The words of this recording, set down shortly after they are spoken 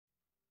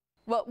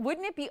Well,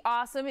 wouldn't it be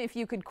awesome if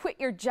you could quit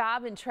your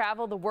job and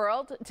travel the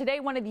world? Today,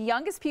 one of the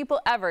youngest people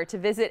ever to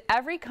visit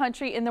every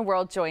country in the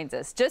world joins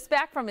us. Just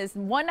back from his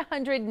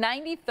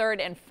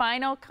 193rd and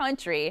final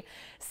country,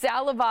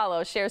 Sal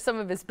Lavallo shares some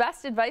of his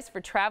best advice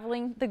for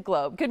traveling the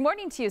globe. Good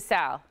morning to you,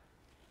 Sal.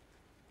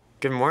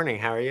 Good morning.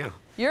 How are you?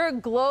 You're a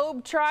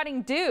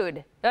globe-trotting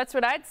dude. That's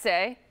what I'd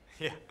say.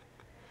 Yeah,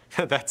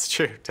 that's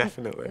true,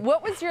 definitely.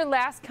 What was your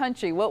last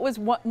country? What was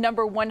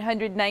number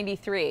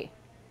 193?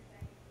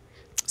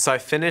 So I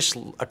finished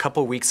a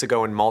couple weeks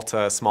ago in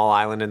Malta, a small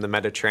island in the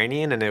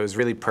Mediterranean, and it was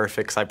really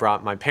perfect because I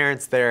brought my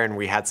parents there and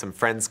we had some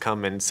friends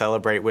come and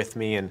celebrate with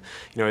me, and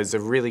it was a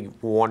really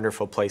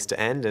wonderful place to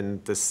end,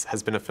 and this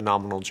has been a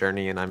phenomenal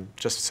journey and I'm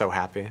just so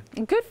happy.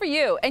 Good for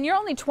you. And you're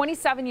only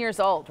 27 years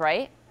old,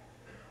 right?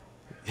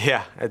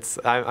 Yeah,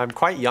 I'm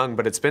quite young,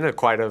 but it's been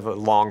quite a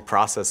long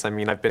process. I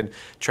mean, I've been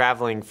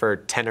traveling for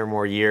 10 or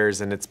more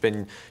years, and it's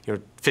been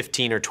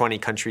 15 or 20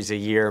 countries a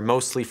year,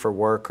 mostly for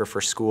work or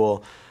for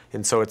school.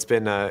 And so it's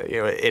been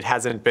it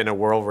hasn't been a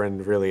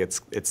whirlwind really.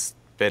 It's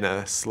been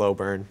a slow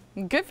burn.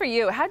 Good for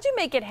you. How'd you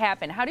make it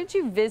happen? How did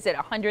you visit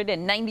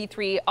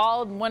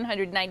all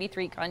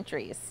 193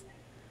 countries?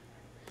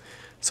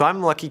 So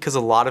I'm lucky because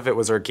a lot of it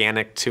was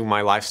organic to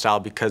my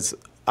lifestyle because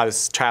I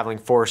was traveling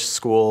for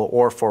school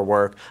or for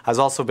work. I've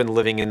also been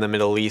living in the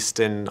Middle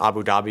East in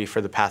Abu Dhabi for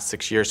the past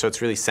 6 years, so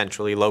it's really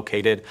centrally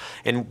located.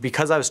 And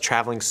because I was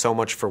traveling so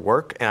much for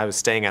work and I was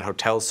staying at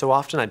hotels so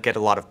often, I'd get a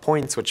lot of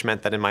points, which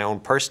meant that in my own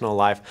personal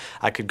life,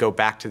 I could go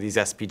back to these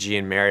SPG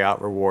and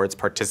Marriott rewards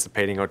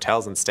participating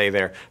hotels and stay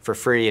there for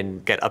free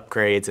and get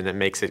upgrades, and it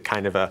makes it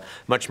kind of a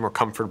much more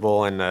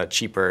comfortable and a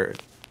cheaper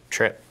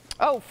trip.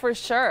 Oh, for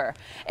sure.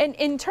 And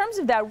in terms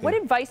of that, what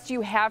advice do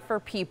you have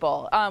for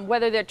people,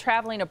 whether they're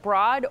traveling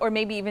abroad or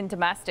maybe even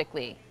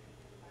domestically?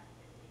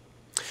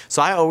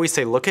 So I always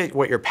say, look at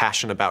what you're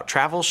passionate about.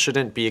 Travel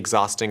shouldn't be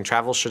exhausting.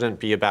 Travel shouldn't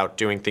be about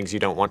doing things you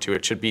don't want to.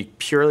 It should be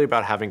purely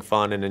about having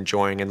fun and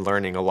enjoying and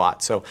learning a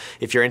lot. So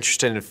if you're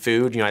interested in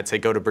food, I'd say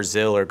go to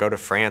Brazil or go to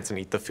France and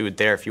eat the food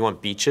there. If you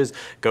want beaches,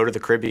 go to the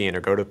Caribbean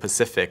or go to the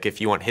Pacific.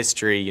 If you want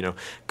history,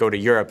 go to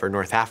Europe or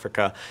North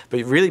Africa.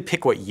 But really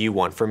pick what you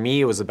want. For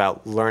me, it was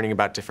about learning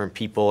about different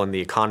people and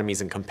the economies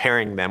and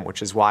comparing them,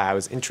 which is why I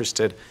was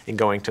interested in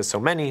going to so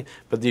many,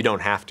 but you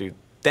don't have to.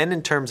 Then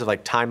in terms of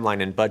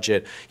timeline and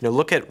budget,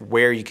 look at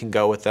where you can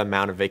go with the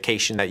amount of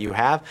vacation that you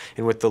have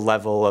and with the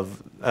level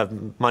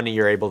of money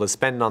you're able to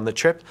spend on the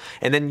trip.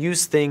 And then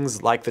use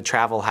things like the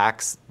travel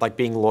hacks, like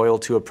being loyal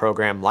to a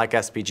program like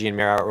SPG and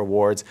Marriott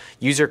Rewards.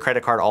 Use your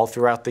credit card all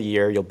throughout the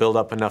year. You'll build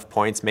up enough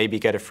points, maybe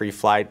get a free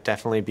flight,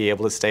 definitely be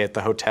able to stay at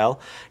the hotel.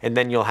 And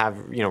then you'll have,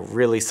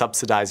 really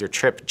subsidize your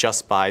trip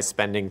just by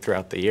spending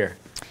throughout the year.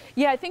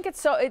 Yeah, I think it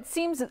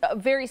seems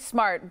very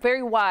smart,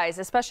 very wise,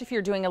 especially if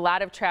you're doing a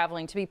lot of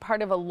traveling, to be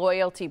part of a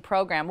loyalty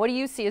program. What do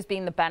you see as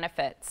being the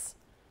benefits?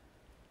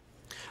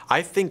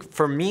 I think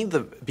for me,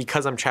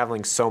 because I'm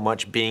traveling so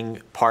much,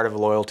 being part of a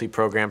loyalty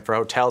program for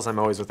hotels, I'm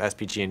always with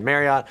SPG and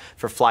Marriott.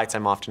 For flights,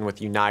 I'm often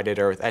with United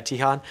or with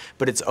Etihad.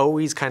 But it's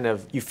always kind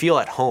of, you feel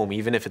at home,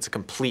 even if it's a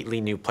completely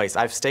new place.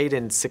 I've stayed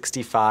in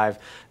 65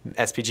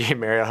 SPG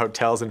and Marriott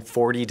hotels in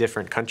 40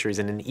 different countries.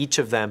 And in each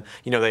of them,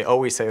 they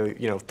always say,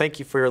 thank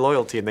you for your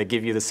loyalty. And they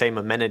give you the same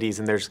amenities.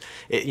 And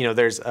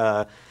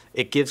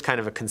it gives kind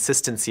of a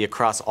consistency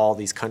across all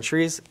these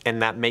countries,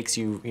 and that makes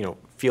you,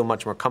 feel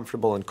much more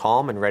comfortable and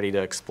calm and ready to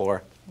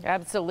explore.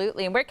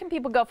 Absolutely. And where can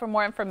people go for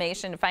more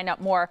information to find out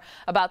more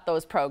about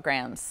those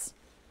programs?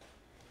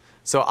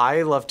 So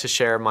I love to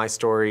share my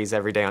stories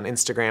every day on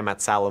Instagram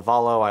at Sal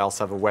Lavallo. I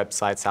also have a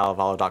website,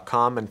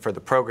 sallavallo.com, and for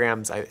the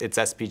programs, it's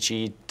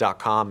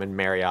spg.com and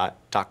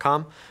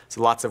marriott.com.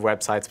 So lots of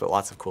websites, but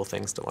lots of cool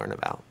things to learn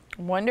about.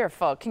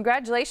 Wonderful.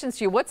 Congratulations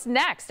to you. What's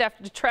next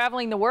after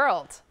traveling the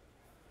world?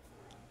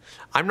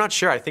 I'm not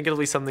sure. I think it'll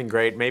be something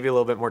great, maybe a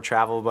little bit more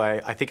travel,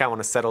 but I think I want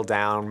to settle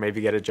down,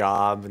 maybe get a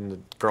job and a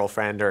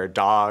girlfriend or a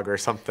dog or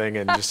something,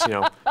 and just,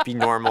 be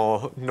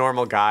normal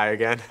guy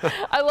again.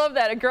 I love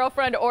that, a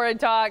girlfriend or a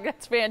dog.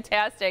 That's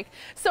fantastic.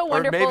 So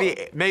wonderful. Or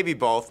maybe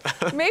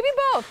both. Maybe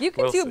both. You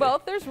can do see.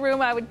 both. There's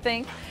room, I would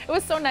think. It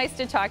was so nice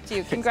to talk to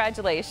you.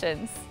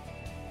 Congratulations.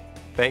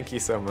 Thank you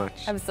so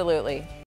much. Absolutely.